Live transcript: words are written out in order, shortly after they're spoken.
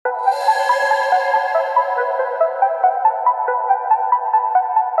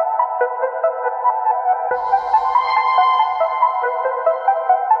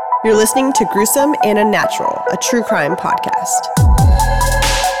You're listening to Gruesome and Unnatural, a true crime podcast.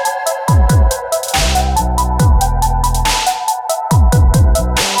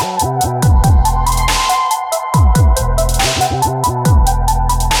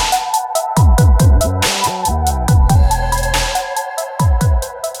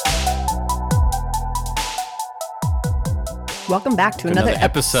 Welcome back to another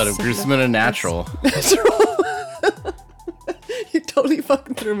episode of Gruesome and Unnatural. You totally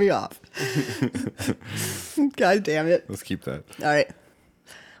fucking threw me off. God damn it. Let's keep that. All right.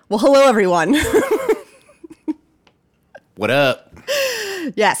 Well, hello, everyone. What up?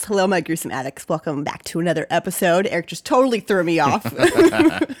 Yes, hello, my gruesome addicts. Welcome back to another episode. Eric just totally threw me off.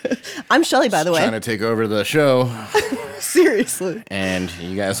 I'm Shelley, by the way. Trying to take over the show. Seriously. And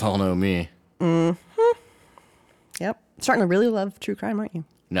you guys all know me. Mm-hmm. Yep. Starting to really love true crime, aren't you?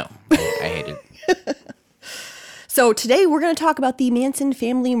 No, I hate it. So today we're going to talk about the Manson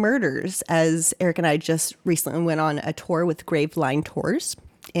Family Murders, as Eric and I just recently went on a tour with Graveline Tours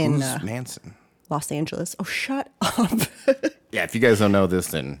in Manson? Los Angeles. Oh, shut up. Yeah, if you guys don't know this,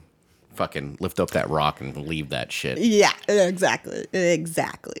 then fucking lift up that rock and leave that shit. Yeah, exactly.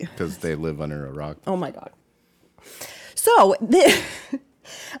 Exactly. Because they live under a rock. Oh, my God. So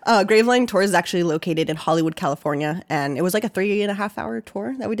Graveline Tours is actually located in Hollywood, California, and it was like a 3.5-hour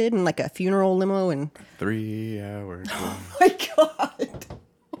tour that we did in like a funeral limo and 3 hours. Oh my God. I didn't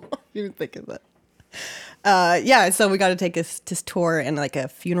even think of that. Yeah, so we got to take this tour in like a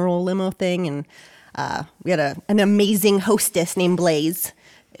funeral limo thing, and we had an amazing hostess named Blaze.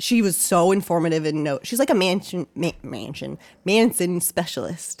 She was so informative and she's like a Manson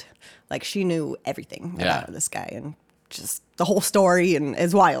specialist. Like she knew everything about this guy and just the whole story, and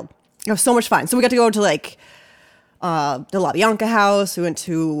it's wild. It was so much fun. So we got to go to like the La Bianca house. We went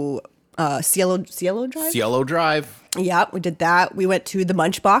to Cielo Drive. Cielo Drive. Yeah, we did that. We went to the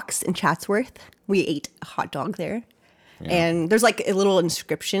Munch Box in Chatsworth. We ate a hot dog there. Yeah. And there's like a little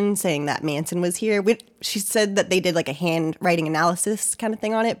inscription saying that Manson was here. She said that they did like a handwriting analysis kind of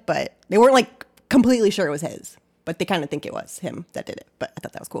thing on it, but they weren't like completely sure it was his. But they kind of think it was him that did it. But I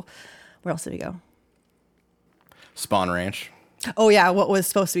thought that was cool. Where else did we go? Spawn Ranch. Oh, yeah. What was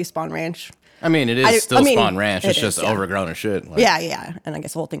supposed to be Spawn Ranch? I mean, it is still Spawn Ranch. It's just overgrown as shit. Like. Yeah. And I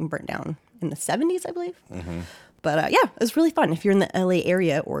guess the whole thing burnt down in the 70s, I believe. Mm-hmm. But yeah, it was really fun. If you're in the LA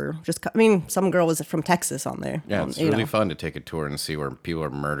area or just, some girl was from Texas on there. Yeah, it's really fun to take a tour and see where people are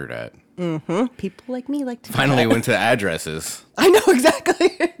murdered at. Mm-hmm. People like me like to finally went to addresses. I know,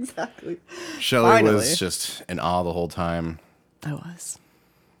 exactly. Exactly. Shelley was just in awe the whole time. I was.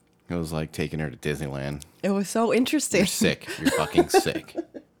 It was like taking her to Disneyland. It was so interesting. You're sick. You're fucking sick.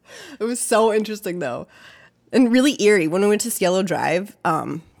 It was so interesting, though. And really eerie. When we went to Cielo Drive,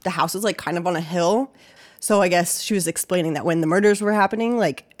 the house was like kind of on a hill. So I guess she was explaining that when the murders were happening,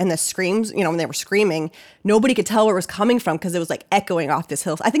 like, and the screams, when they were screaming, nobody could tell where it was coming from because it was like echoing off this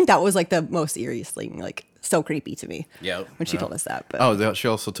hill. I think that was like the most eeriest thing, like so creepy to me. Yeah. When she told us that. But. Oh, she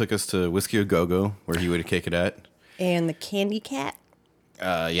also took us to Whiskey A Go-Go, where he would kick it at. And the Candy Cat.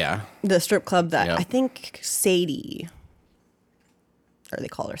 Yeah. The strip club that I think Sadie, or they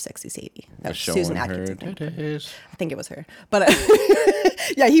call her Sexy Sadie. That's Susan Atkinson. I think it was her. But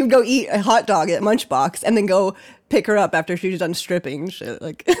yeah, he would go eat a hot dog at Munchbox and then go pick her up after she was done stripping. Shit,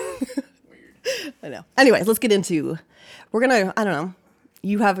 like. Weird. I know. Anyways, let's get into. We're gonna. I don't know.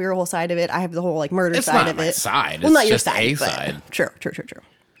 You have your whole side of it. I have the whole like murder side of it. It's not my side. Well, it's not your just side. A side. True.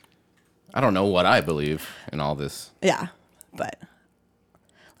 I don't know what I believe in all this. Yeah, but.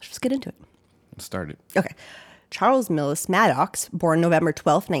 Let's just get into it. Let's start it. Okay. Charles Millis Maddox, born November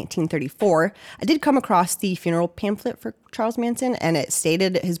 12th, 1934. I did come across the funeral pamphlet for Charles Manson, and it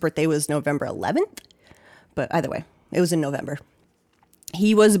stated his birthday was November 11th. But either way, it was in November.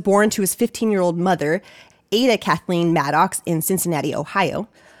 He was born to his 15-year-old mother, Ada Kathleen Maddox, in Cincinnati, Ohio.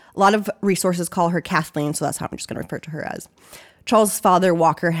 A lot of resources call her Kathleen, so that's how I'm just going to refer to her as. Charles' father,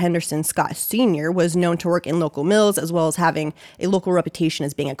 Walker Henderson Scott Sr., was known to work in local mills as well as having a local reputation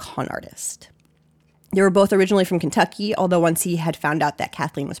as being a con artist. They were both originally from Kentucky, although once he had found out that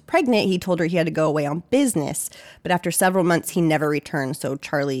Kathleen was pregnant, he told her he had to go away on business. But after several months, he never returned, so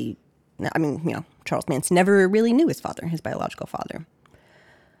Charles Manson never really knew his father, his biological father.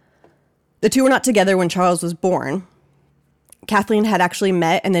 The two were not together when Charles was born. Kathleen had actually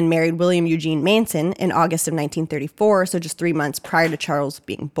met and then married William Eugene Manson in August of 1934, so just 3 months prior to Charles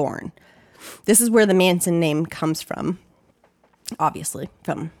being born. This is where the Manson name comes from, obviously,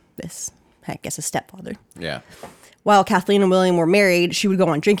 from this, I guess, a stepfather. Yeah. While Kathleen and William were married, she would go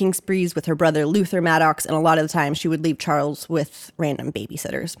on drinking sprees with her brother Luther Maddox, and a lot of the time she would leave Charles with random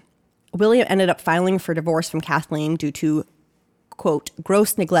babysitters. William ended up filing for divorce from Kathleen due to quote,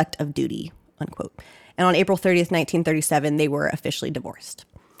 gross neglect of duty, unquote. And on April 30th, 1937, they were officially divorced.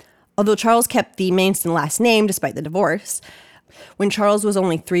 Although Charles kept the Manson last name despite the divorce, when Charles was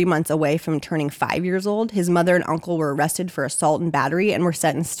only 3 months away from turning 5 years old, his mother and uncle were arrested for assault and battery and were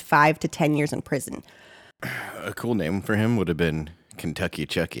sentenced 5 to 10 years in prison. A cool name for him would have been Kentucky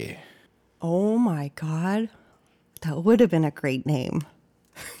Chucky. Oh my God. That would have been a great name.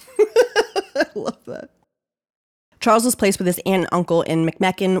 I love that. Charles was placed with his aunt and uncle in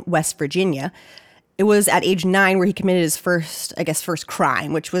McMecken, West Virginia. It was at age 9 where he committed his first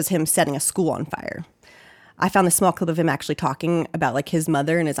crime, which was him setting a school on fire. I found a small clip of him actually talking about like his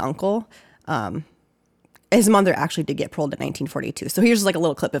mother and his uncle. His mother actually did get paroled in 1942. So here's like a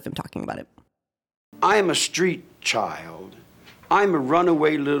little clip of him talking about it. I am a street child. I'm a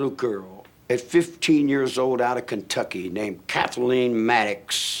runaway little girl at 15 years old out of Kentucky named Kathleen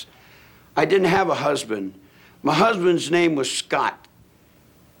Maddox. I didn't have a husband. My husband's name was Scott.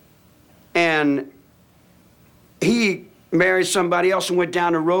 And he married somebody else and went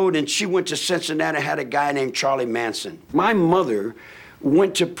down the road, and she went to Cincinnati and had a guy named Charlie Manson. My mother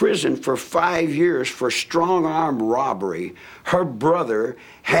went to prison for 5 years for strong-arm robbery. Her brother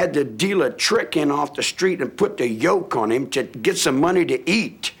had the dealer trick in off the street and put the yoke on him to get some money to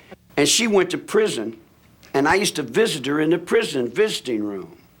eat. And she went to prison, and I used to visit her in the prison visiting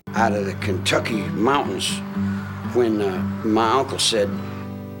room. Out of the Kentucky mountains, when my uncle said,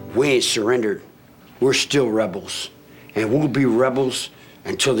 "We ain't surrendered, we're still rebels. And we'll be rebels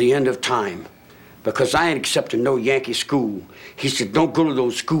until the end of time, because I ain't accepting no Yankee school." He said, "Don't go to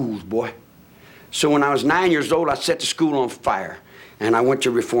those schools, boy." So when I was 9 years old, I set the school on fire, and I went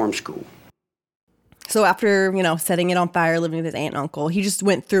to reform school. So after, setting it on fire, living with his aunt and uncle, he just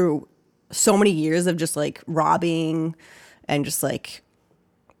went through so many years of just like robbing and just like,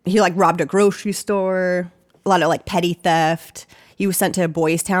 he like robbed a grocery store, a lot of like petty theft. He was sent to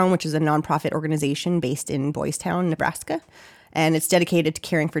Boys Town, which is a nonprofit organization based in Boys Town, Nebraska. And it's dedicated to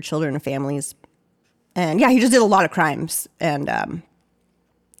caring for children and families. And yeah, he just did a lot of crimes. And after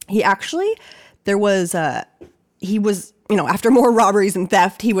more robberies and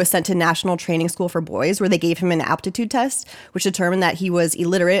theft, he was sent to National Training School for Boys, where they gave him an aptitude test, which determined that he was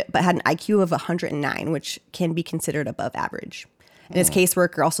illiterate, but had an IQ of 109, which can be considered above average. And his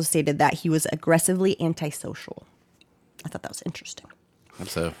caseworker also stated that he was aggressively antisocial. I thought that was interesting.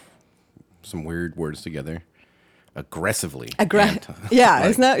 That's some weird words together. Aggressively. Yeah,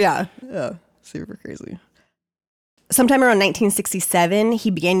 isn't that? Yeah, super crazy. Sometime around 1967,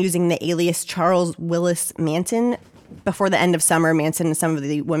 he began using the alias Charles Willis Manson. Before the end of summer, Manson and some of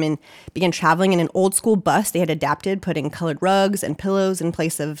the women began traveling in an old school bus they had adapted, putting colored rugs and pillows in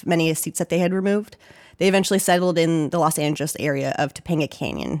place of many seats that they had removed. They eventually settled in the Los Angeles area of Topanga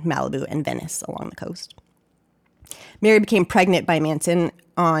Canyon, Malibu, and Venice along the coast. Mary became pregnant by Manson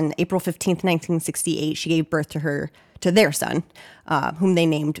on April 15th, 1968. She gave birth to their son, whom they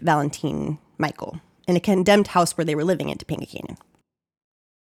named Valentine Michael, in a condemned house where they were living in Topanga Canyon.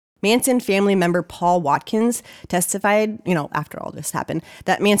 Manson family member Paul Watkins testified, after all this happened,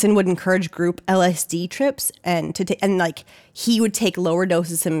 that Manson would encourage group LSD trips and he would take lower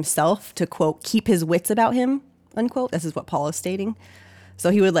doses himself to, quote, keep his wits about him, unquote. This is what Paul is stating. So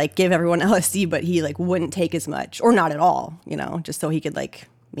he would give everyone LSD, but he wouldn't take as much, or not at all, just so he could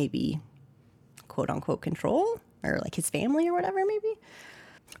maybe quote unquote control or his family or whatever, maybe.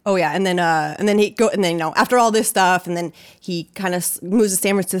 Oh yeah, and then after all this stuff, and then he kind of moves to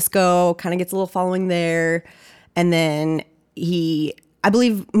San Francisco, kind of gets a little following there, and then he, I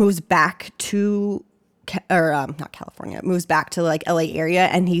believe, moves back to not California, moves back to LA area,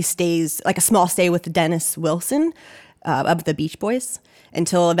 and he stays a small stay with Dennis Wilson of the Beach Boys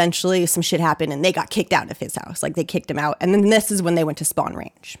until eventually some shit happened and they got kicked out of his house. They kicked him out, and then this is when they went to Spawn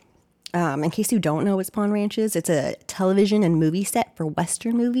Ranch. In case you don't know what Spawn Ranch is, it's a television and movie set for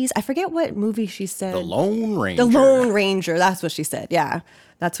Western movies. I forget what movie she said. The Lone Ranger. The Lone Ranger. That's what she said. Yeah.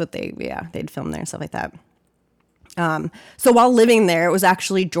 That's what they'd film there and stuff like that. So while living there, it was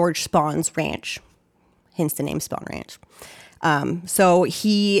actually George Spawn's ranch, hence the name Spawn Ranch. So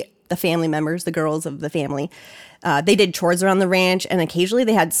the family members, the girls of the family, they did chores around the ranch, and occasionally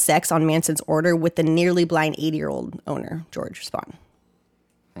they had sex on Manson's order with the nearly blind 80-year-old owner, George Spawn.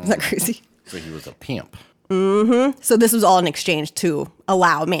 Is that crazy? So he was a pimp. Mm-hmm. So this was all in exchange to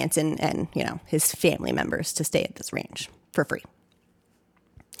allow Manson and, his family members to stay at this ranch for free.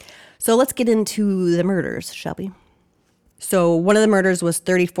 So let's get into the murders, shall we? So one of the murders was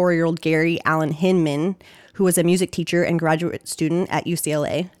 34-year-old Gary Allen Hinman, who who was a music teacher and graduate student at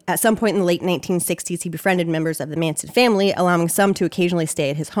UCLA. At some point in the late 1960s, he befriended members of the Manson family, allowing some to occasionally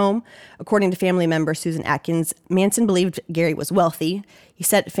stay at his home. According to family member Susan Atkins, Manson believed Gary was wealthy. He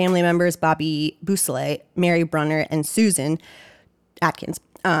sent family members Bobby Bousselet, Mary Brunner, and Susan Atkins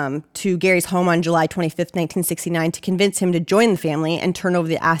to Gary's home on July 25th, 1969, to convince him to join the family and turn over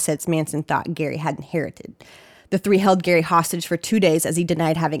the assets Manson thought Gary had inherited. The three held Gary hostage for 2 days as he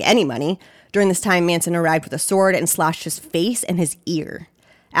denied having any money. During this time, Manson arrived with a sword and slashed his face and his ear.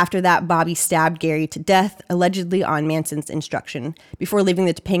 After that, Bobby stabbed Gary to death, allegedly on Manson's instruction. Before leaving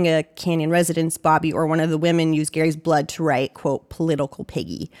the Topanga Canyon residence, Bobby or one of the women used Gary's blood to write, quote, "political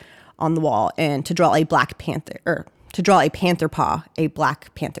piggy" on the wall and to draw a panther paw, a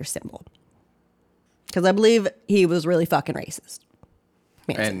Black Panther symbol. Because I believe he was really fucking racist.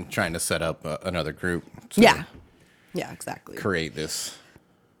 Manson. And trying to set up another group. To Yeah, exactly. create this.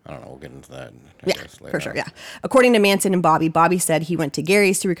 I don't know. We'll get into that. Yeah, for sure. Yeah. According to Manson and Bobby said he went to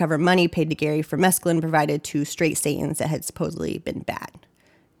Gary's to recover money paid to Gary for mescaline provided to straight Satans that had supposedly been bad.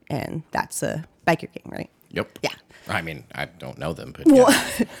 And that's a biker gang, right? Yep. Yeah. I mean, I don't know them, but yeah.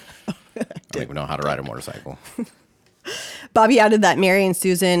 I don't even know how to ride a motorcycle. Bobby added that Mary and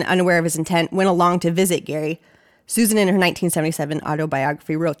Susan, unaware of his intent, went along to visit Gary. Susan, in her 1977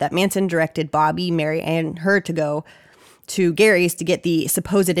 autobiography, wrote that Manson directed Bobby, Mary, and her to go to Gary's to get the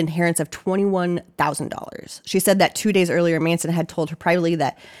supposed inheritance of $21,000. She said that 2 days earlier, Manson had told her privately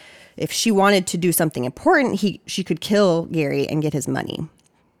that if she wanted to do something important, she could kill Gary and get his money.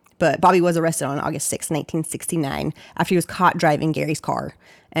 But Bobby was arrested on August 6, 1969, after he was caught driving Gary's car,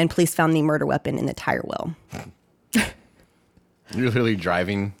 and police found the murder weapon in the tire well. You're literally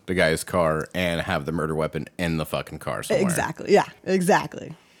driving the guy's car and have the murder weapon in the fucking car somewhere. Exactly. Yeah,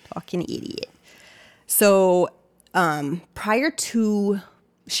 exactly. Fucking idiot. So prior to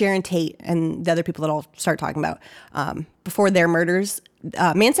Sharon Tate and the other people that I'll start talking about, before their murders,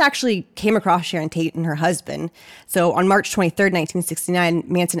 Manson actually came across Sharon Tate and her husband. So on March 23rd, 1969,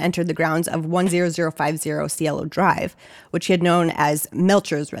 Manson entered the grounds of 10050 Cielo Drive, which he had known as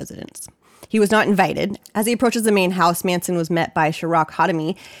Melcher's residence. He was not invited. As he approaches the main house, Manson was met by Sharak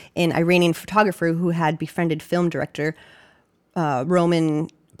Hatami, an Iranian photographer who had befriended film director Roman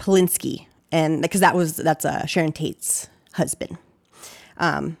Polanski, and because that's Sharon Tate's husband.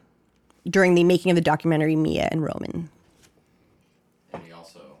 During the making of the documentary Mia and Roman. And he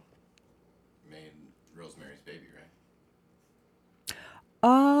also made Rosemary's Baby, right?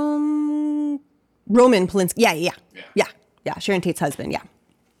 Roman Polanski. Yeah. Sharon Tate's husband. Yeah.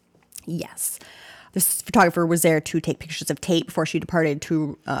 Yes. This photographer was there to take pictures of Tate before she departed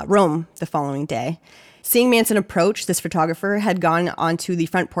to Rome the following day. Seeing Manson approach, this photographer had gone onto the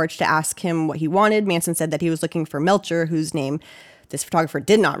front porch to ask him what he wanted. Manson said that he was looking for Melcher, whose name this photographer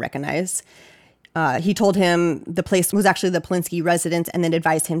did not recognize. He told him the place was actually the Polanski residence and then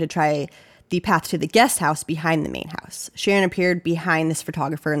advised him to try the path to the guest house behind the main house. Sharon appeared behind this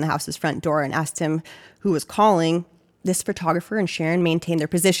photographer in the house's front door and asked him who was calling. This photographer and Sharon maintained their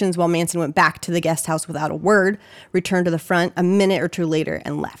positions while Manson went back to the guest house without a word, returned to the front a minute or two later,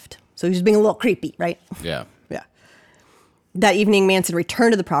 and left. So he was being a little creepy, right? Yeah. Yeah. That evening, Manson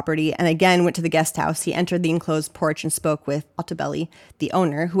returned to the property and again went to the guest house. He entered the enclosed porch and spoke with Altobelli, the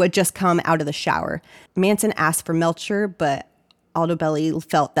owner, who had just come out of the shower. Manson asked for Melcher, but Altobelli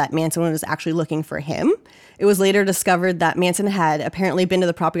felt that Manson was actually looking for him. It was later discovered that Manson had apparently been to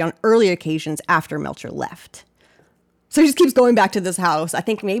the property on earlier occasions after Melcher left. So he just keeps going back to this house. I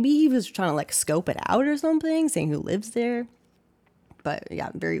think maybe he was trying to scope it out or something, saying who lives there. But yeah,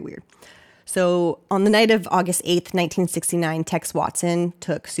 very weird. So on the night of August 8th, 1969, Tex Watson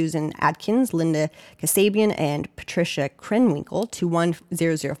took Susan Atkins, Linda Kasabian, and Patricia Krenwinkel to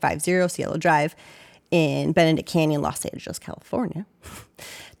 10050 Cielo Drive in Benedict Canyon, Los Angeles, California.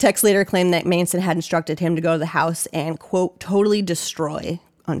 Tex later claimed that Manson had instructed him to go to the house and, quote, totally destroy,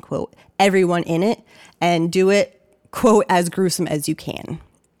 unquote, everyone in it and do it, quote, as gruesome as you can.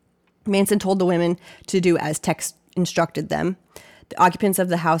 Manson told the women to do as Tex instructed them. The occupants of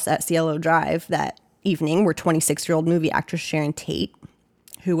the house at Cielo Drive that evening were 26-year-old movie actress Sharon Tate,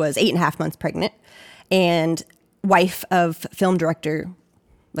 who was 8.5 months pregnant, and wife of film director,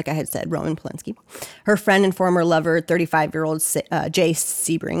 like I had said, Roman Polanski. Her friend and former lover, 35-year-old Jay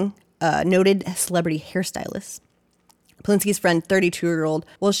Sebring, noted celebrity hairstylist. Polanski's friend, 32-year-old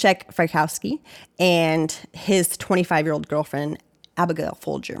Wojciech Frykowski, and his 25-year-old girlfriend, Abigail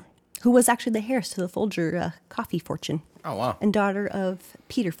Folger, who was actually the heiress to the Folger coffee fortune. Oh, wow. And daughter of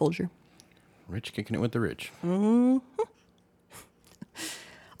Peter Folger. Rich kicking it with the rich. Mm-hmm.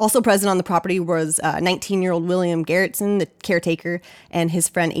 Also present on the property was 19-year-old William Garrettson, the caretaker, and his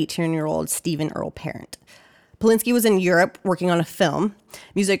friend, 18-year-old Stephen Earl Parent. Polinsky was in Europe working on a film.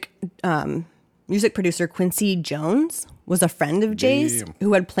 Music producer Quincy Jones was a friend of Jay's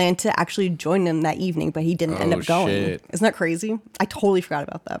who had planned to actually join him that evening, but he didn't end up going. Shit. Isn't that crazy? I totally forgot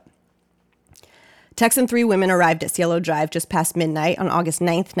about that. Tex and 3 women arrived at Cielo Drive just past midnight on August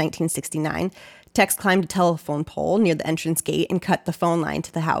 9th, 1969. Tex climbed a telephone pole near the entrance gate and cut the phone line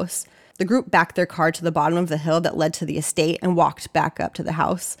to the house. The group backed their car to the bottom of the hill that led to the estate and walked back up to the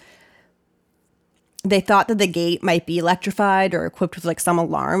house. They thought that the gate might be electrified or equipped with some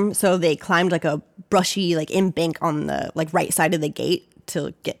alarm, so they climbed a brushy embank on the right side of the gate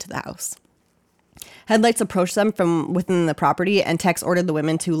to get to the house. Headlights approached them from within the property, and Tex ordered the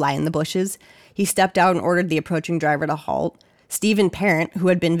women to lie in the bushes. He stepped out and ordered the approaching driver to halt. Stephen Parent, who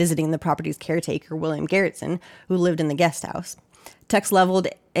had been visiting the property's caretaker, William Garrettson, who lived in the guest house. Tex leveled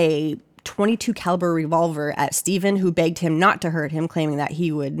a .22 caliber revolver at Stephen, who begged him not to hurt him, claiming that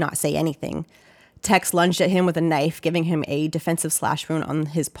he would not say anything. Tex lunged at him with a knife, giving him a defensive slash wound on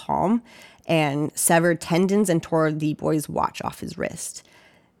his palm and severed tendons and tore the boy's watch off his wrist.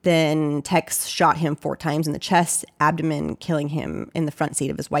 Then Tex shot him 4 times in the chest, abdomen, killing him in the front seat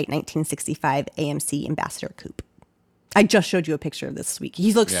of his white 1965 AMC Ambassador coupe. I just showed you a picture of this week.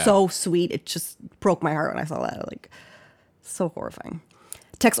 He looks so sweet. It just broke my heart when I saw that. So horrifying.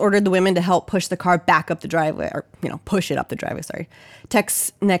 Tex ordered the women to help push the car back up the driveway, or, push it up the driveway, sorry.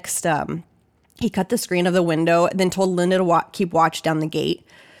 Tex next, he cut the screen of the window, then told Linda to keep watch down the gate.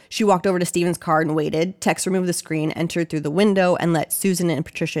 She walked over to Stephen's car and waited. Tex removed the screen, entered through the window, and let Susan and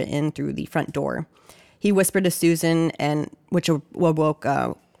Patricia in through the front door. He whispered to Susan, which awoke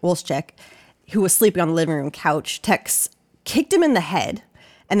Wolschek, who was sleeping on the living room couch. Tex kicked him in the head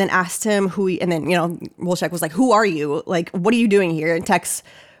and then asked him Wolschek was like, "Who are you? What are you doing here?" And Tex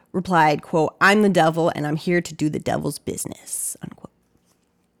replied, quote, "I'm the devil and I'm here to do the devil's business," unquote.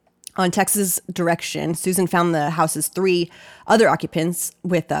 On Tex's direction, Susan found the house's 3 other occupants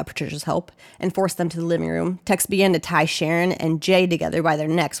with Patricia's help and forced them to the living room. Tex began to tie Sharon and Jay together by their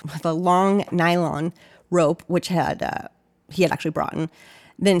necks with a long nylon rope, which he had actually brought in,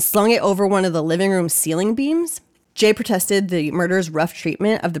 then slung it over one of the living room ceiling beams. Jay protested the murderer's rough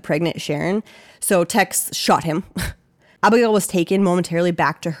treatment of the pregnant Sharon, so Tex shot him. Abigail was taken momentarily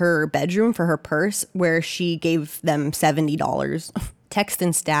back to her bedroom for her purse, where she gave them $70. Tex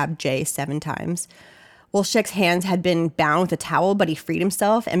then stabbed Jay 7 times. Wolschek's hands had been bound with a towel, but he freed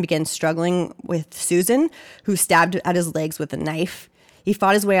himself and began struggling with Susan, who stabbed at his legs with a knife. He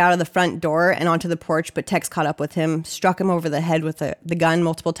fought his way out of the front door and onto the porch, but Tex caught up with him, struck him over the head with the gun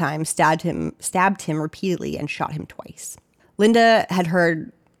multiple times, stabbed him repeatedly, and shot him twice. Linda had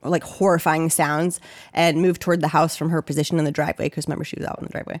heard horrifying sounds and moved toward the house from her position in the driveway, because remember, she was out in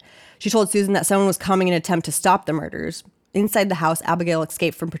the driveway. She told Susan that someone was coming in an attempt to stop the murders. Inside the house, Abigail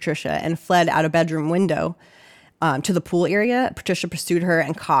escaped from Patricia and fled out a bedroom window to the pool area. Patricia pursued her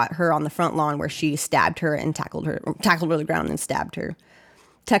and caught her on the front lawn, where she stabbed her and tackled her to the ground and stabbed her.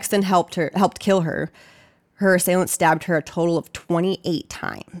 Tex then helped kill her. Her assailant stabbed her a total of 28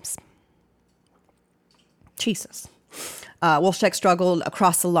 times. Jesus. Wolschek struggled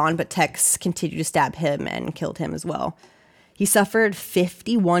across the lawn, but Tex continued to stab him and killed him as well. He suffered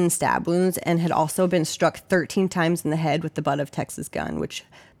 51 stab wounds and had also been struck 13 times in the head with the butt of Tex's gun, which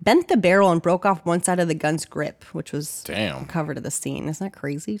bent the barrel and broke off one side of the gun's grip, which was covered at the scene. Isn't that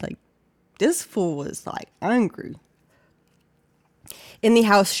crazy? This fool was angry. In the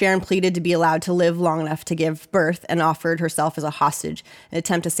house, Sharon pleaded to be allowed to live long enough to give birth and offered herself as a hostage in an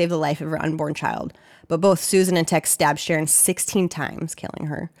attempt to save the life of her unborn child. But both Susan and Tex stabbed Sharon 16 times, killing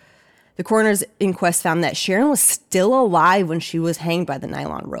her. The coroner's inquest found that Sharon was still alive when she was hanged by the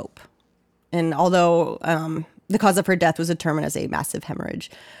nylon rope. And although the cause of her death was determined as a massive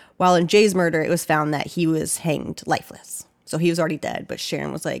hemorrhage, while in Jay's murder, it was found that he was hanged lifeless. So he was already dead, but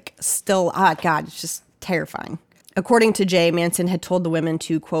Sharon was still, God, it's just terrifying. According to Jay, Manson had told the women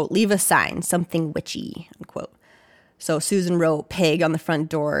to, quote, "leave a sign, something witchy," unquote. So Susan wrote "pig" on the front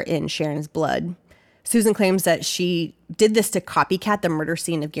door in Sharon's blood. Susan claims that she did this to copycat the murder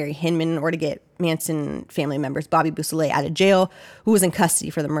scene of Gary Hinman in order to get Manson family members Bobby Beausoleil out of jail, who was in custody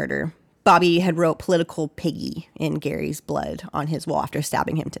for the murder. Bobby had wrote "political piggy" in Gary's blood on his wall after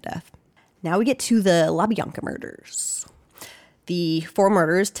stabbing him to death. Now we get to the LaBianca murders. The 4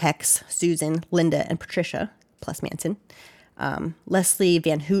 murders, Tex, Susan, Linda, and Patricia, plus Manson, Leslie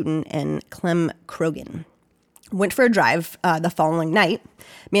Van Houten, and Clem Krogan, went for a drive the following night.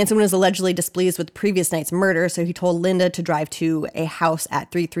 Manson was allegedly displeased with the previous night's murder, so he told Linda to drive to a house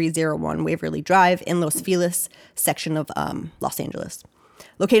at 3301 Waverly Drive in Los Feliz section of Los Angeles.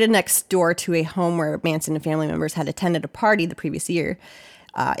 Located next door to a home where Manson and family members had attended a party the previous year,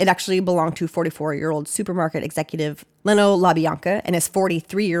 It actually belonged to 44-year-old supermarket executive Leno LaBianca and his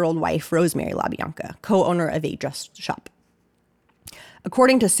 43-year-old wife, Rosemary LaBianca, co-owner of a dress shop.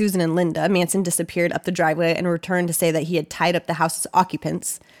 According to Susan and Linda, Manson disappeared up the driveway and returned to say that he had tied up the house's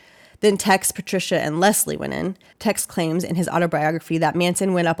occupants. Then Tex, Patricia, and Leslie went in. Tex claims in his autobiography that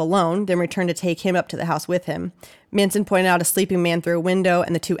Manson went up alone, then returned to take him up to the house with him. Manson pointed out a sleeping man through a window,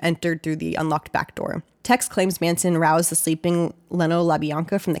 and the two entered through the unlocked back door. Tex claims Manson roused the sleeping Leno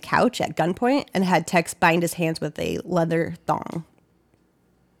LaBianca from the couch at gunpoint and had Tex bind his hands with a leather thong.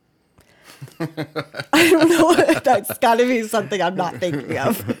 I don't know. That's got to be something I'm not thinking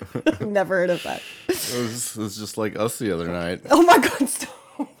of. I've never heard of that. It was just like us the other night. Oh my God, stop.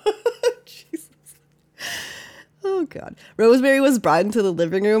 Jesus. Oh God. Rosemary was brought into the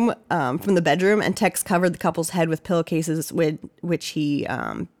living room from the bedroom, and Tex covered the couple's head with pillowcases, which he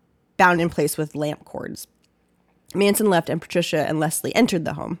bound in place with lamp cords. Manson left, and Patricia and Leslie entered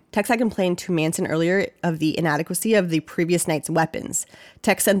the home. Tex had complained to Manson earlier of the inadequacy of the previous night's weapons.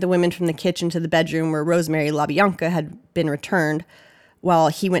 Tex sent the women from the kitchen to the bedroom where Rosemary LaBianca had been returned, while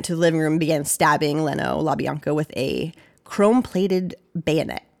he went to the living room and began stabbing Leno LaBianca with a chrome-plated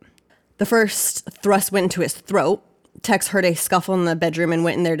bayonet. The first thrust went into his throat. Tex heard a scuffle in the bedroom and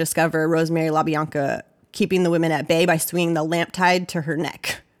went in there to discover Rosemary LaBianca keeping the women at bay by swinging the lamp tied to her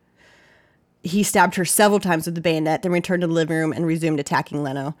neck. He stabbed her several times with the bayonet, then returned to the living room and resumed attacking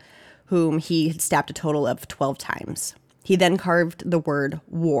Leno, whom he had stabbed a total of 12 times. He then carved the word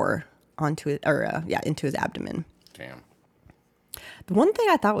war into his abdomen. Damn. The one thing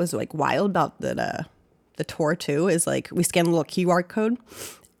I thought was like wild about the tour too is like we scanned a little QR code,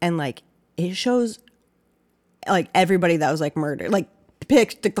 and like it shows like everybody that was like murdered, like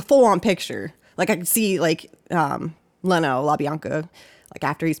the full on picture. Like I could see like Leno LaBianca, like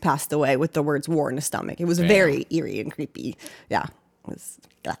after he's passed away, with the words war in his stomach. It was very eerie and creepy. Yeah.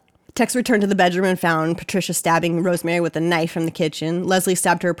 Tex returned to the bedroom and found Patricia stabbing Rosemary with a knife from the kitchen. Leslie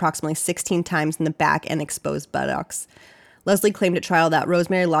stabbed her approximately 16 times in the back and exposed buttocks. Leslie claimed at trial that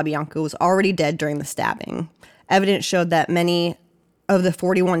Rosemary LaBianca was already dead during the stabbing. Evidence showed that many of the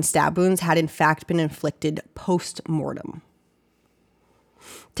 41 stab wounds had in fact been inflicted post-mortem.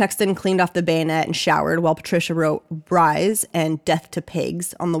 Tex then cleaned off the bayonet and showered, while Patricia wrote "Rise" and "Death to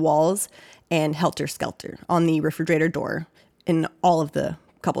Pigs" on the walls and "Helter Skelter" on the refrigerator door in all of the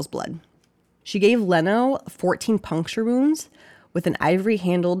couple's blood. She gave Leno 14 puncture wounds with an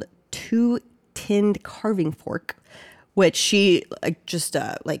ivory-handled 2-tinned carving fork, which she I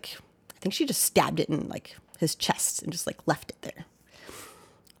think she just stabbed it in like his chest and just like left it there.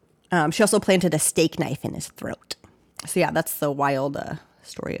 She also planted a steak knife in his throat. So yeah, that's the wild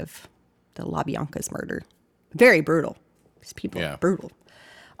story of the LaBianca's murder. Very brutal. These people are brutal.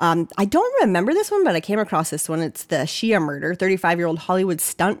 I don't remember this one, but I came across this one. It's the Shia murder. 35-year-old Hollywood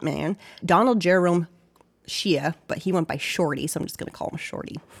stuntman Donald Jerome Shia, but he went by Shorty, so I'm just going to call him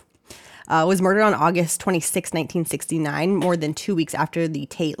Shorty. Was murdered on August 26, 1969, more than 2 weeks after the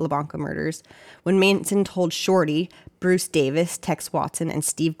Tate LaBianca murders, when Manson told Shorty, Bruce Davis, Tex Watson, and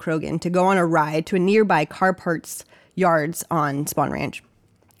Steve Krogan to go on a ride to a nearby car parts yards on Spawn Ranch.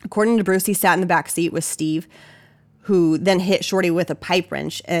 According to Bruce, he sat in the back seat with Steve, who then hit Shorty with a pipe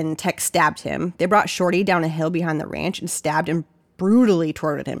wrench, and Tex stabbed him. They brought Shorty down a hill behind the ranch and stabbed and brutally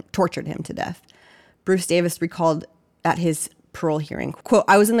tortured him to death. Bruce Davis recalled at his parole hearing, quote,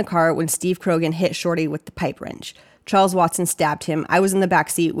 "I was in the car when Steve Krogan hit Shorty with the pipe wrench. Charles Watson stabbed him. I was in the back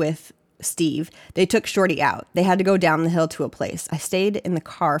seat with Steve. They took Shorty out. They had to go down the hill to a place. I stayed in the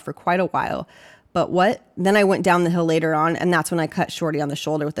car for quite a while. But what? Then I went down the hill later on, and that's when I cut Shorty on the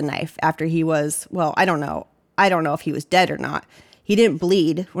shoulder with a knife after he was, well, I don't know. I don't know if he was dead or not. He didn't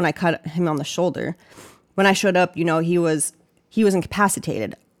bleed when I cut him on the shoulder. When I showed up, he was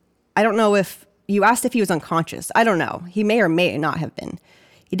incapacitated. I don't know if you asked if he was unconscious. I don't know. He may or may not have been.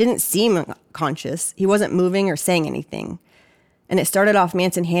 He didn't seem conscious. He wasn't moving or saying anything. And it started off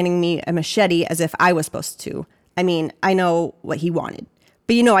Manson handing me a machete as if I was supposed to. I mean, I know what he wanted,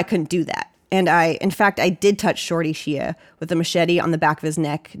 but I couldn't do that. And I did touch Shorty Shia with a machete on the back of his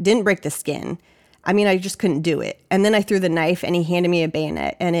neck. Didn't break the skin. I mean, I just couldn't do it. And then I threw the knife and he handed me a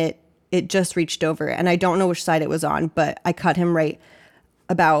bayonet and it just reached over. And I don't know which side it was on, but I cut him right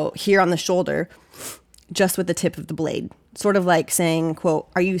about here on the shoulder, just with the tip of the blade. Sort of like saying, quote,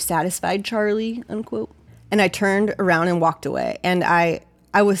 "Are you satisfied, Charlie?" unquote. And I turned around and walked away. And I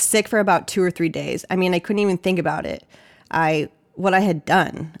was sick for about 2 or 3 days. I mean, I couldn't even think about it. What I had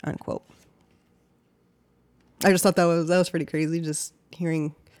done, unquote. I just thought that was pretty crazy, just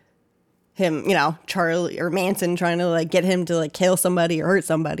hearing him, Charlie or Manson trying to like get him to like kill somebody or hurt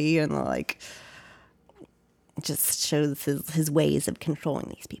somebody, and like It just shows his ways of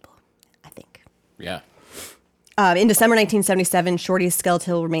controlling these people, I think. Yeah. In December 1977, Shorty's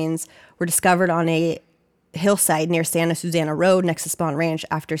skeletal remains were discovered on a hillside near Santa Susana Road next to Spawn Ranch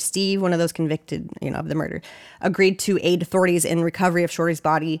after Steve, one of those convicted, of the murder, agreed to aid authorities in recovery of Shorty's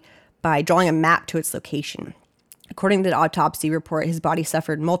body by drawing a map to its location. According to the autopsy report, his body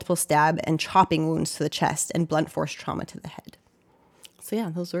suffered multiple stab and chopping wounds to the chest and blunt force trauma to the head. So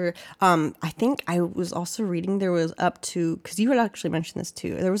yeah, those were, I think I was also reading there was up to, because you had actually mentioned this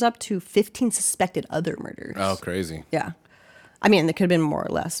too, there was up to 15 suspected other murders. Oh, crazy. Yeah. I mean, it could have been more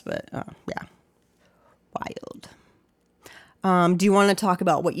or less, but yeah. Wild. Do you want to talk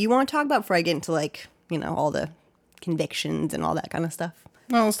about what you want to talk about before I get into all the convictions and all that kind of stuff?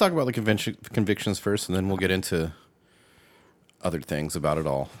 No, let's talk about the convictions first, and then we'll get into other things about it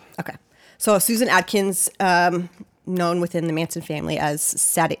all. Okay. So Susan Atkins, known within the Manson family as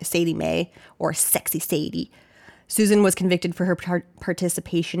Sadie Mae or Sexy Sadie. Susan was convicted for her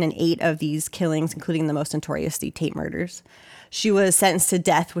participation in 8 of these killings, including the most notorious, the Tate murders. She was sentenced to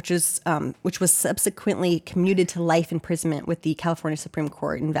death, which was subsequently commuted to life imprisonment, with the California Supreme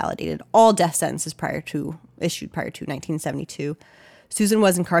Court invalidated all death sentences issued prior to 1972. Susan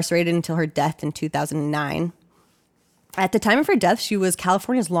was incarcerated until her death in 2009. At the time of her death, she was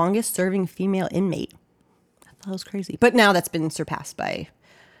California's longest serving female inmate. That was crazy. But now that's been surpassed by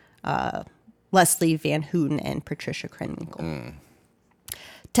Leslie Van Houten and Patricia Krenwinkel.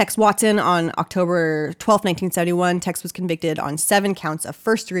 Tex Watson, on October 12, 1971, Tex was convicted on 7 counts of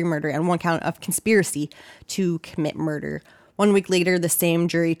first-degree murder and 1 count of conspiracy to commit murder. 1 week later, the same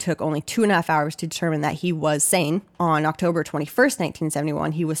jury took only 2.5 hours to determine that he was sane. On October 21st,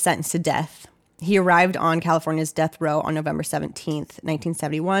 1971, he was sentenced to death. He arrived on California's death row on November 17th,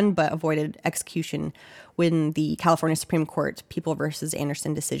 1971, but avoided execution when the California Supreme Court People v.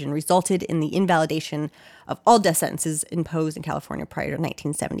 Anderson decision resulted in the invalidation of all death sentences imposed in California prior to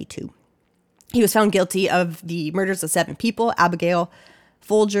 1972. He was found guilty of the murders of 7 people: Abigail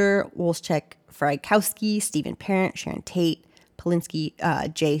Folger, Wolszczak Frykowski, Stephen Parent, Sharon Tate, Polinsky,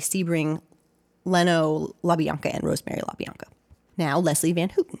 Jay Sebring, Leno LaBianca, and Rosemary LaBianca. Now, Leslie Van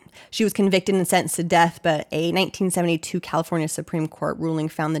Houten. She was convicted and sentenced to death, but a 1972 California Supreme Court ruling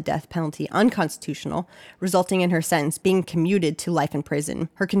found the death penalty unconstitutional, resulting in her sentence being commuted to life in prison.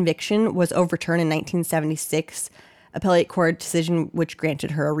 Her conviction was overturned in 1976, appellate court decision which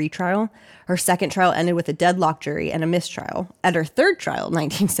granted her a retrial. Her second trial ended with a deadlock jury and a mistrial. At her third trial in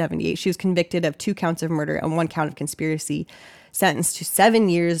 1978, she was convicted of 2 counts of murder and 1 count of conspiracy, sentenced to 7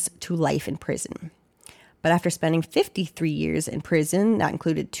 years to life in prison. But after spending 53 years in prison, that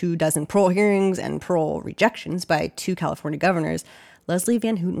included 24 parole hearings and parole rejections by 2 California governors, Leslie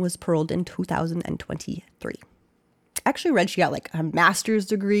Van Houten was paroled in 2023. I actually read she got a master's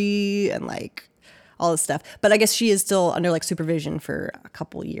degree and all this stuff. But I guess she is still under supervision for a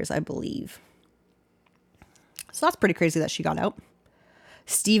couple years, I believe. So that's pretty crazy that she got out.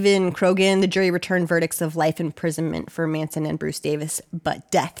 Stephen Krogan, the jury returned verdicts of life imprisonment for Manson and Bruce Davis, but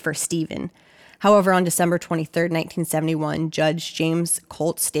death for Stephen. However, on December 23rd, 1971, Judge James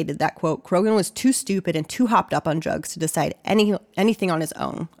Colt stated that, quote, Krogan was too stupid and too hopped up on drugs to decide anything on his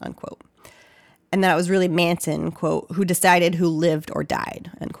own, unquote. And that it was really Manson, quote, who decided who lived or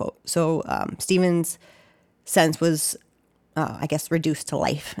died, unquote. So Stephen's sentence was, reduced to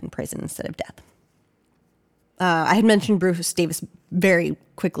life in prison instead of death. I had mentioned Bruce Davis very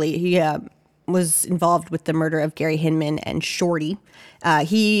quickly. He was involved with the murder of Gary Hinman and Shorty.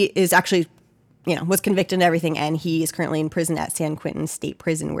 He is actually, was convicted and everything, and he is currently in prison at San Quentin State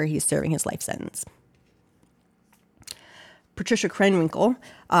Prison, where he's serving his life sentence. Patricia Krenwinkel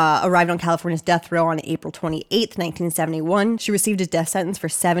arrived on California's death row on April 28th, 1971. She received a death sentence for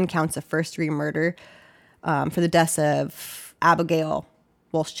 7 counts of first-degree murder for the deaths of Abigail,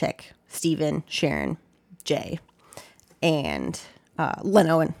 Wolszczak, Stephen, Sharon, Jay, and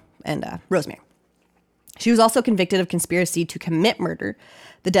Leno and Rosemary. She was also convicted of conspiracy to commit murder.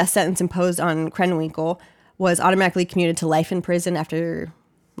 The death sentence imposed on Krenwinkel was automatically commuted to life in prison after,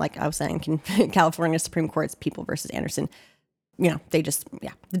 like I was saying, California Supreme Court's People versus Anderson. The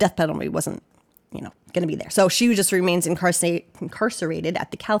death penalty wasn't, going to be there. So she just remains incarcerated at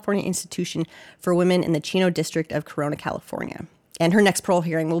the California Institution for Women in the Chino District of Corona, California. And her next parole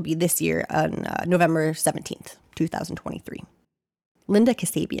hearing will be this year on November 17th, 2023. Linda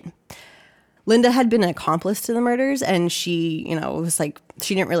Kasabian. Linda had been an accomplice to the murders, and she, was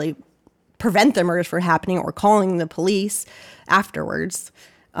she didn't really prevent the murders from happening or calling the police afterwards.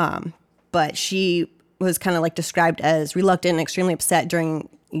 But she was kind of described as reluctant and extremely upset during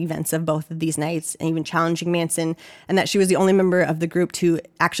events of both of these nights, and even challenging Manson, and that she was the only member of the group to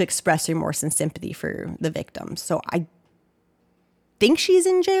actually express remorse and sympathy for the victims. So I think she's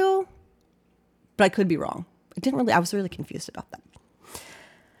in jail, but I could be wrong. I was really confused about that.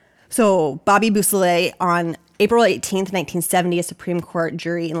 So Bobby Beausoleil, on April 18th, 1970, a Supreme Court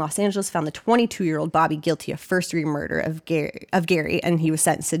jury in Los Angeles found the 22-year-old Bobby guilty of first-degree murder of Gary, and he was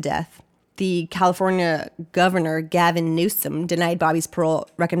sentenced to death. The California governor, Gavin Newsom, denied Bobby's parole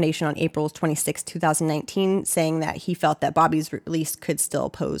recommendation on April 26, 2019, saying that he felt that Bobby's release could still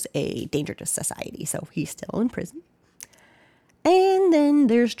pose a danger to society. So he's still in prison. And then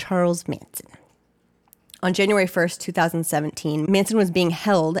there's Charles Manson. On January 1st, 2017, Manson was being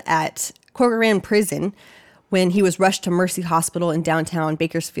held at Corcoran Prison when he was rushed to Mercy Hospital in downtown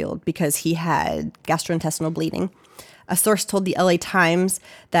Bakersfield because he had gastrointestinal bleeding. A source told the LA Times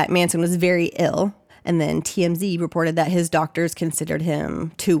that Manson was very ill, and then TMZ reported that his doctors considered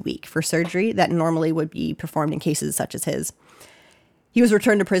him too weak for surgery that normally would be performed in cases such as his. He was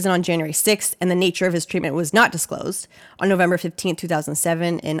returned to prison on January 6th, and the nature of his treatment was not disclosed. On November 15,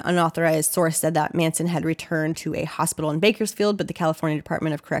 2007, an unauthorized source said that Manson had returned to a hospital in Bakersfield, but the California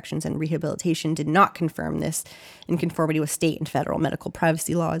Department of Corrections and Rehabilitation did not confirm this in conformity with state and federal medical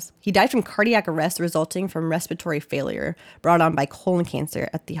privacy laws. He died from cardiac arrest resulting from respiratory failure brought on by colon cancer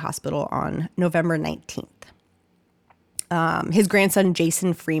at the hospital on November 19th. His grandson,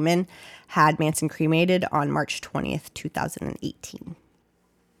 Jason Freeman, had Manson cremated on March 20th, 2018.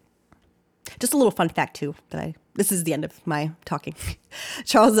 Just a little fun fact, too, this is the end of my talking.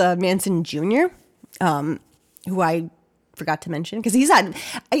 Charles Manson Jr., who I forgot to mention, because I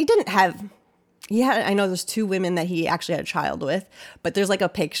know there's two women that he actually had a child with, but there's like a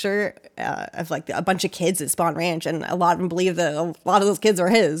picture of like a bunch of kids at Spawn Ranch, and a lot of them believe that a lot of those kids are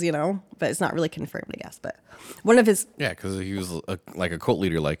his, but it's not really confirmed, I guess. But one of his... Yeah, because he was like a cult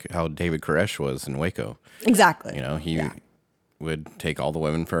leader, like how David Koresh was in Waco. Exactly. He would take all the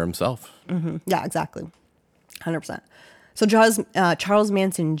women for himself. Mm-hmm. Yeah, exactly. 100%. So Charles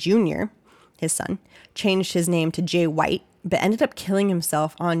Manson Jr., his son, changed his name to Jay White, but ended up killing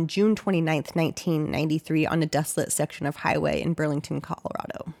himself on June 29th, 1993 on a desolate section of highway in Burlington,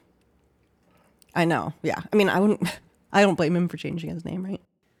 Colorado. I know. Yeah. I mean, I don't blame him for changing his name, right?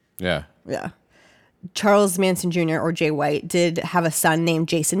 Yeah. Yeah. Charles Manson Jr., or Jay White, did have a son named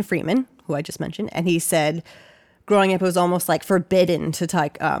Jason Freeman, who I just mentioned, and he said growing up it was almost like forbidden to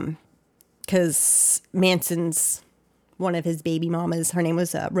talk, because Manson's, one of his baby mamas, her name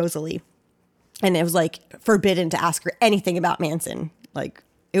was Rosalie. And it was like forbidden to ask her anything about Manson. Like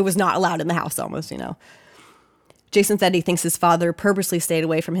it was not allowed in the house almost, Jason said he thinks his father purposely stayed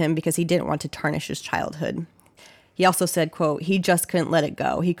away from him because he didn't want to tarnish his childhood. He also said, quote, he just couldn't let it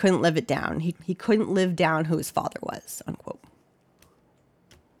go. He couldn't live it down. He couldn't live down who his father was, unquote.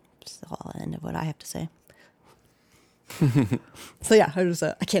 That's all the end of what I have to say. So yeah,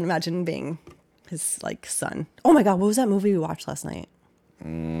 I can't imagine being his son. Oh my God, what was that movie we watched last night?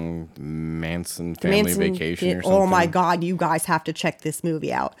 Manson Family Vacation or something. Oh my God, you guys have to check this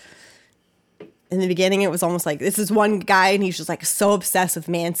movie out. In the beginning, it was almost like this is one guy and he's just like so obsessed with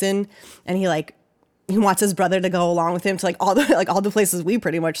Manson, and he wants his brother to go along with him to all the places we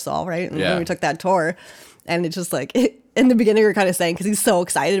pretty much saw, right? And when we took that tour, and it's just in the beginning we were kind of saying, because he's so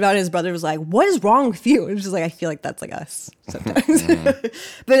excited about it, his brother was like, "What is wrong with you?" And it's just like, I feel like that's like us sometimes.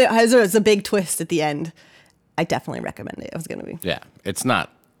 But it's a big twist at the end. I definitely recommend it. It was gonna be. Yeah, it's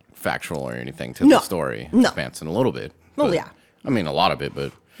not factual or anything to the story. No, Manson a little bit. Well, but, yeah. I mean, a lot of it,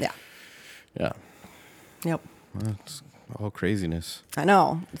 but yeah. Yep. It's all craziness. I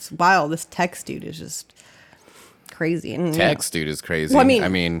know, it's wild. This Tex dude is just crazy. And Tex dude is crazy. Well, I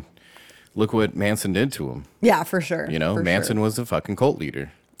mean, look what Manson did to him. Yeah, for sure. Manson was a fucking cult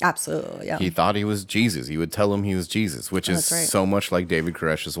leader. Absolutely. Yeah. He thought he was Jesus. He would tell him he was Jesus, which is right. so much like David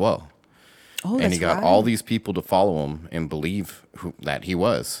Koresh as well. Oh, and he got all these people to follow him and believe that he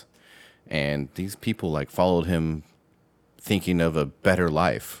was. And these people followed him thinking of a better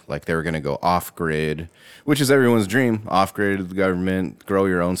life. Like they were going to go off grid, which is everyone's dream. Off grid, the government, grow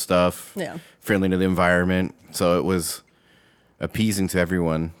your own stuff. Yeah. Friendly to the environment. So it was appeasing to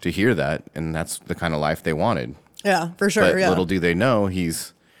everyone to hear that. And that's the kind of life they wanted. Yeah, for sure. But yeah. little do they know,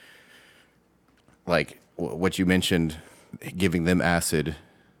 he's like what you mentioned, giving them acid,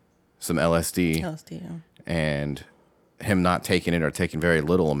 some LSD, and him not taking it or taking very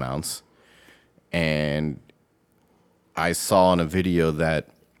little amounts. And I saw in a video that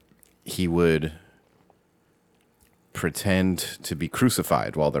he would pretend to be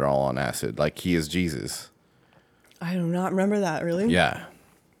crucified while they're all on acid, like he is Jesus. I do not remember that, really. Yeah.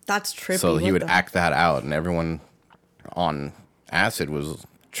 That's trippy. So he would act that out, and everyone on acid was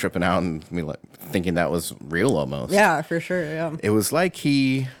tripping out and thinking that was real almost. Yeah, for sure. Yeah. It was like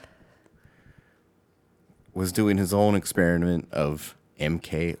he was doing his own experiment of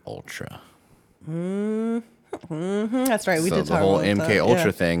MK Ultra. That's right. We So did the talk whole about MK that. Ultra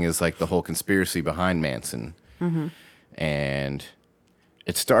Yeah. thing is like the whole conspiracy behind Manson. And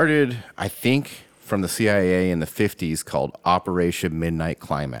it started, I think, from the CIA in the 50s called Operation Midnight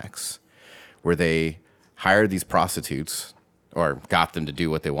Climax, where they hired these prostitutes or got them to do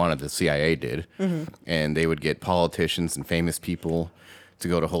what they wanted, the CIA did. And they would get politicians and famous people to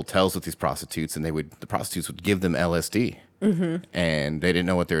go to hotels with these prostitutes, and the prostitutes would give them LSD. And they didn't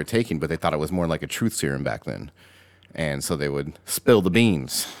know what they were taking, but they thought it was more like a truth serum back then. And so they would spill the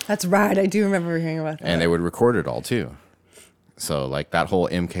beans. That's right. I do remember hearing about that. And they would record it all too. So like that whole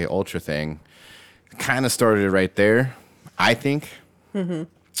MK Ultra thing kind of started right there, I think.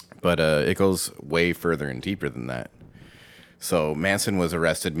 But it goes way further and deeper than that. So Manson was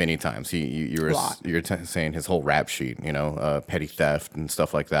arrested many times. You were saying his whole rap sheet, petty theft and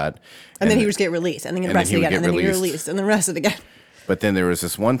stuff like that. And then he would get released, and then get arrested again, and then he get released, and then arrested again. But then there was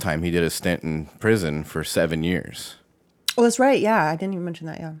this one time he did a stint in prison for 7 years. Oh, that's right. Yeah, I didn't even mention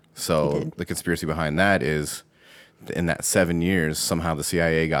that. Yeah. So the conspiracy behind that is, in that 7 years, somehow the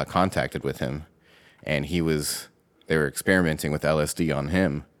CIA got contacted with him, and they were experimenting with LSD on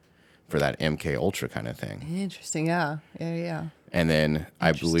him for that MK Ultra kind of thing. Interesting. Yeah. Yeah. And then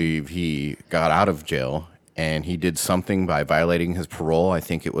I believe he got out of jail, and he did something by violating his parole. I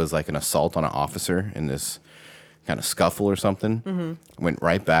think it was like an assault on an officer in this kind of scuffle or something. Went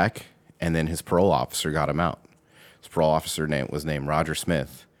right back, and then his parole officer got him out. His parole officer was named Roger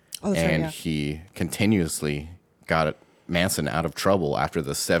Smith. Oh, that's right, and yeah. he continuously got Manson out of trouble after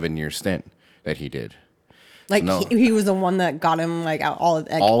the 7-year stint that he did. Like No. he was the one that got him like out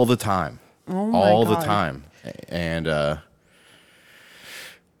all the time. Oh my all the God. time. And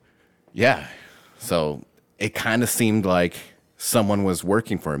yeah. So it kind of seemed like someone was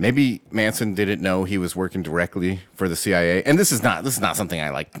working for him. Maybe Manson didn't know he was working directly for the CIA. And this is not something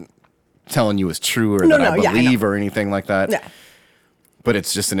I like telling you is true or that I believe or anything like that. Yeah. But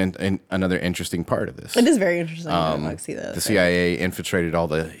it's just another interesting part of this. It is very interesting. I like see that. The CIA infiltrated all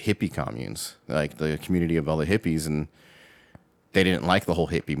the hippie communes, like the community of all the hippies, and they didn't like the whole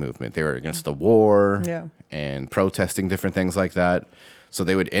hippie movement. They were against the war and protesting different things like that. So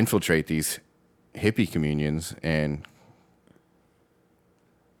they would infiltrate these hippie communions and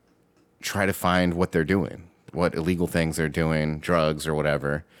try to find what they're doing, what illegal things they're doing, drugs or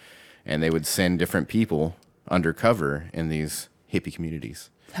whatever. And they would send different people undercover in these hippie communities.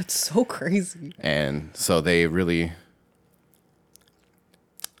 That's so crazy. And so the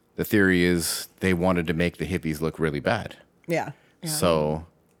theory is they wanted to make the hippies look really bad. Yeah. So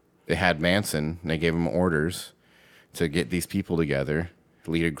they had Manson, and they gave him orders to get these people together,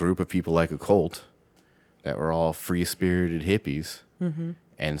 lead a group of people like a cult that were all free-spirited hippies,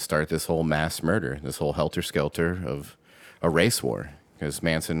 and start this whole mass murder, this whole helter-skelter of a race war. Because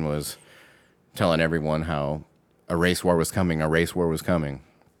Manson was telling everyone how a race war was coming,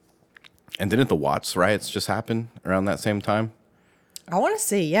 And didn't the Watts riots just happen around that same time? I want to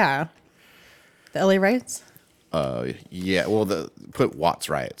say, yeah. The LA riots? Yeah, well, put Watts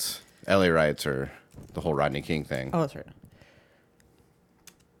riots. LA riots are the whole Rodney King thing. Oh, that's right.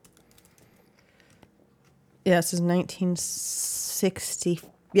 Yeah, this is 1960.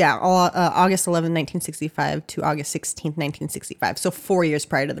 Yeah, August 11, 1965 to August 16th, 1965. So 4 years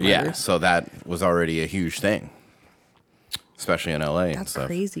prior to the murders. Yeah, so that was already a huge thing, especially in LA. That's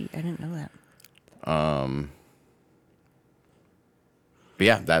crazy. I didn't know that. But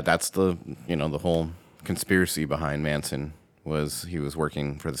yeah, that's the whole conspiracy behind Manson was he was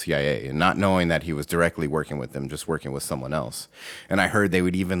working for the CIA and not knowing that he was directly working with them, just working with someone else. And I heard they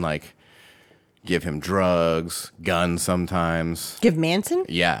would even like give him drugs, guns sometimes. Give Manson?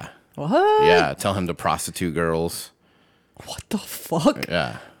 Yeah. What? Yeah, tell him to prostitute girls. What the fuck?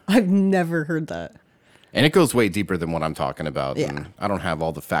 Yeah. I've never heard that. And it goes way deeper than what I'm talking about. Yeah. And I don't have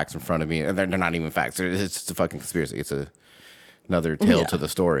all the facts in front of me. They're not even facts. It's just a fucking conspiracy. It's another tale to the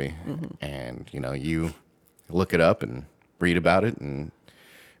story. And, you look it up and read about it and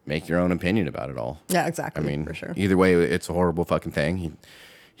make your own opinion about it all. Yeah, exactly. I mean, for sure. either way, it's a horrible fucking thing.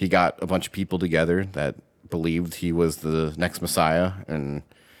 He got a bunch of people together that believed he was the next Messiah, and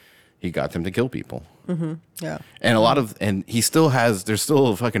he got them to kill people. Yeah. And there's still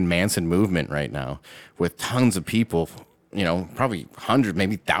a fucking Manson movement right now with tons of people, probably 100,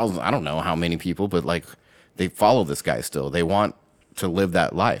 maybe thousands. I don't know how many people, but like they follow this guy still. They want to live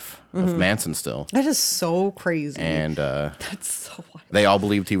that life of Manson still. That is so crazy. And that's so wild. they all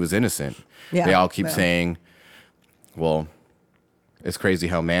believed he was innocent. Yeah, They all keep saying, well, it's crazy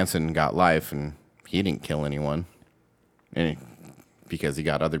how Manson got life and he didn't kill anyone, because he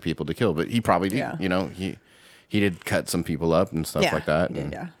got other people to kill. But he probably did. Yeah. You know, he did cut some people up and stuff like that. He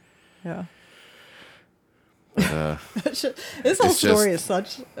did, yeah. This whole story is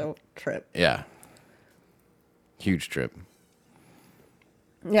such a trip. Yeah. Huge trip.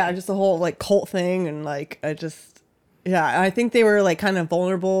 Yeah, just the whole like cult thing, and like I think they were like kind of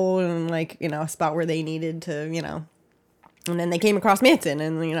vulnerable and like, you know, a spot where they needed to, you know, and then they came across Manson,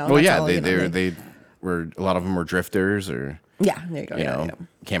 and you know. Well, yeah, they were, a lot of them were drifters, or yeah, there you go. You know,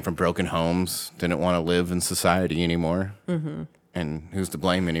 came from broken homes, didn't want to live in society anymore. Mm-hmm. And who's to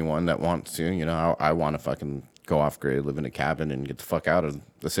blame anyone that wants to? You know, I want to fucking go off grid, live in a cabin, and get the fuck out of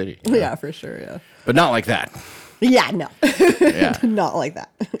the city. You know? Yeah, for sure. Yeah, but not like that. Yeah, no. Yeah, not like that.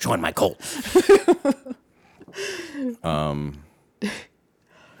 Join my cult. But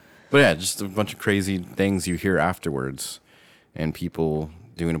yeah, just a bunch of crazy things you hear afterwards, and people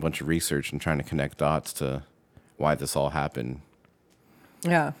doing a bunch of research and trying to connect dots to why this all happened.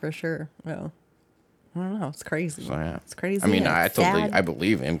 Yeah, for sure. Well, I don't know. It's crazy. So, yeah. It's crazy. I mean, I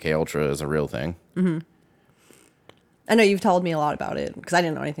believe MK Ultra is a real thing. Mm-hmm. I know you've told me a lot about it because I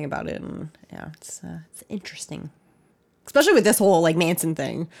didn't know anything about it, and yeah, it's interesting, especially with this whole like Manson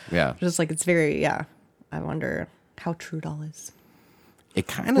thing. Yeah, just like it's very I wonder how true it all is. It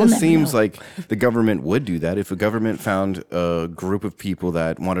kind of seems like the government would do that if a government found a group of people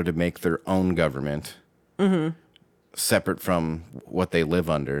that wanted to make their own government, separate from what they live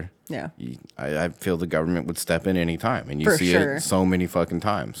under. Yeah, I feel the government would step in any time, and you For see sure. it so many fucking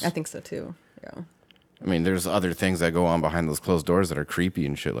times. I think so too. Yeah. I mean, there's other things that go on behind those closed doors that are creepy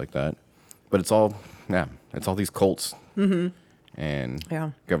and shit like that. But it's all these cults. Mm-hmm.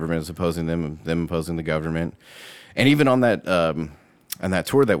 And government is opposing them opposing the government. And even on that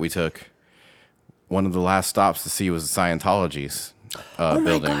tour that we took, one of the last stops to see was Scientology's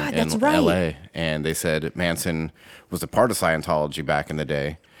building in LA. And they said Manson was a part of Scientology back in the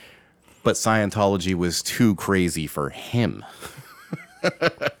day, but Scientology was too crazy for him.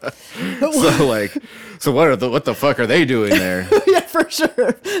 So what the fuck are they doing there? Yeah, for sure.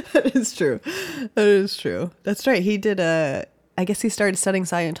 That is true. That's right. He did I guess he started studying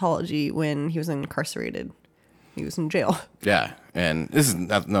Scientology when he was incarcerated. He was in jail. Yeah, and this is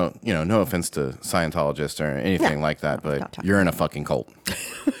no offense to Scientologists or anything like that, but you're in a fucking cult.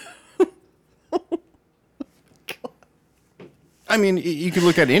 I mean, you can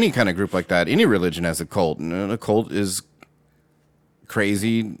look at any kind of group like that. Any religion has a cult, and a cult is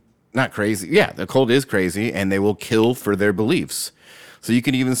crazy. Not crazy. Yeah, the cult is crazy, and they will kill for their beliefs. So you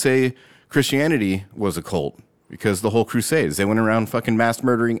could even say Christianity was a cult because the whole Crusades, they went around fucking mass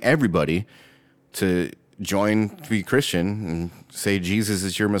murdering everybody to join to be Christian and say Jesus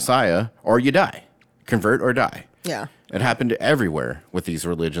is your Messiah, or you die. Convert or die. Yeah. It happened everywhere with these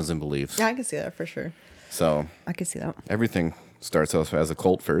religions and beliefs. Yeah, I can see that for sure. So I can see that. Everything starts off as a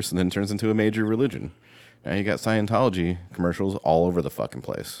cult first and then turns into a major religion. Now you got Scientology commercials all over the fucking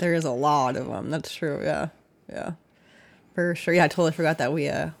place. There is a lot of them. That's true. Yeah. Yeah. For sure. Yeah, I totally forgot that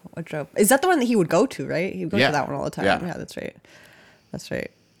we drove. Is that the one that he would go to, right? He would go to that one all the time. Yeah, that's right. That's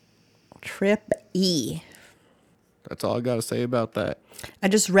right. Trip E. That's all I got to say about that. I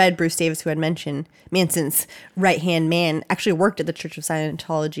just read Bruce Davis, who had mentioned Manson's right-hand man, actually worked at the Church of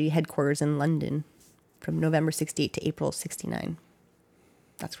Scientology headquarters in London from November 68 to April 69.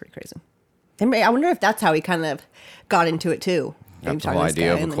 That's pretty crazy. I wonder if that's how he kind of got into it, too. Got the whole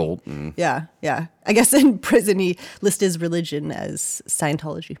idea of a cult. Yeah. I guess in prison he listed his religion as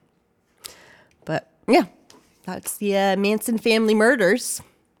Scientology. But, yeah, that's the Manson Family Murders.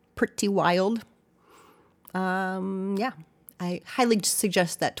 Pretty wild. Yeah, I highly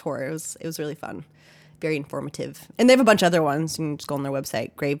suggest that tour. It was really fun, very informative, and they have a bunch of other ones. You can just go on their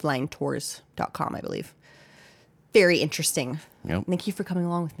website, gravelinetours.com, I believe. Very interesting. Yep. Thank you for coming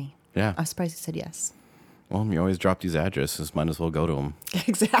along with me. Yeah, I was surprised you said yes. Well, you always drop these addresses. Might as well go to them.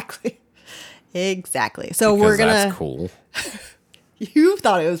 Exactly. So because we're gonna. That's cool. You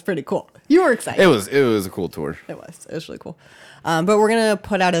thought it was pretty cool. You were excited. It was a cool tour. It was really cool. But we're gonna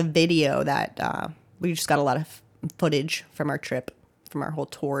put out a video that we just got a lot of footage from our trip, from our whole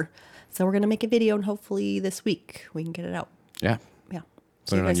tour. So we're gonna make a video, and hopefully this week we can get it out. Yeah.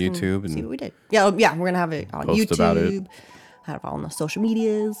 So put it on YouTube and see what we did. Yeah, we're gonna have it on post YouTube. About it. Have it on the social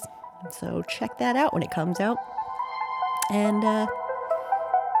medias. So check that out when it comes out. And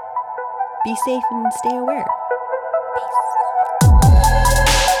be safe and stay aware. Peace.